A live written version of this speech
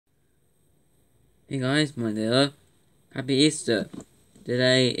Hey guys, my dear. Happy Easter.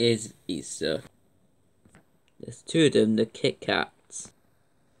 Today is Easter. There's two of them, the Kit Kats.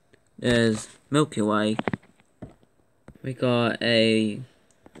 There's Milky Way. We got a,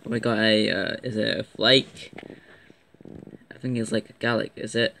 is it a flake? I think it's like a Gallic,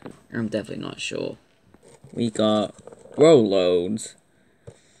 is it? I'm definitely not sure. We got Rolodes.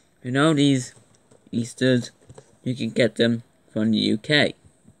 You know these Easters? You can get them from the UK.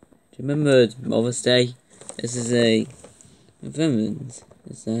 Do you remember Mother's Day? This is a women's.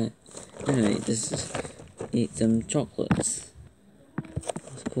 Is that? Anyway, this is eat some chocolates.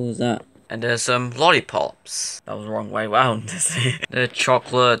 What's cool as that? And there's some lollipops. That was the wrong way round. The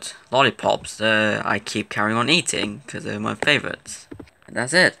chocolate lollipops that I keep carrying on eating because they're my favourites. And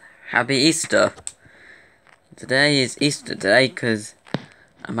that's it. Happy Easter. Today is Easter Day because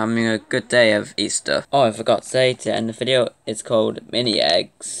I'm having a good day of Easter. Oh, I forgot to say to end the video, it's called Mini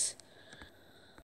Eggs.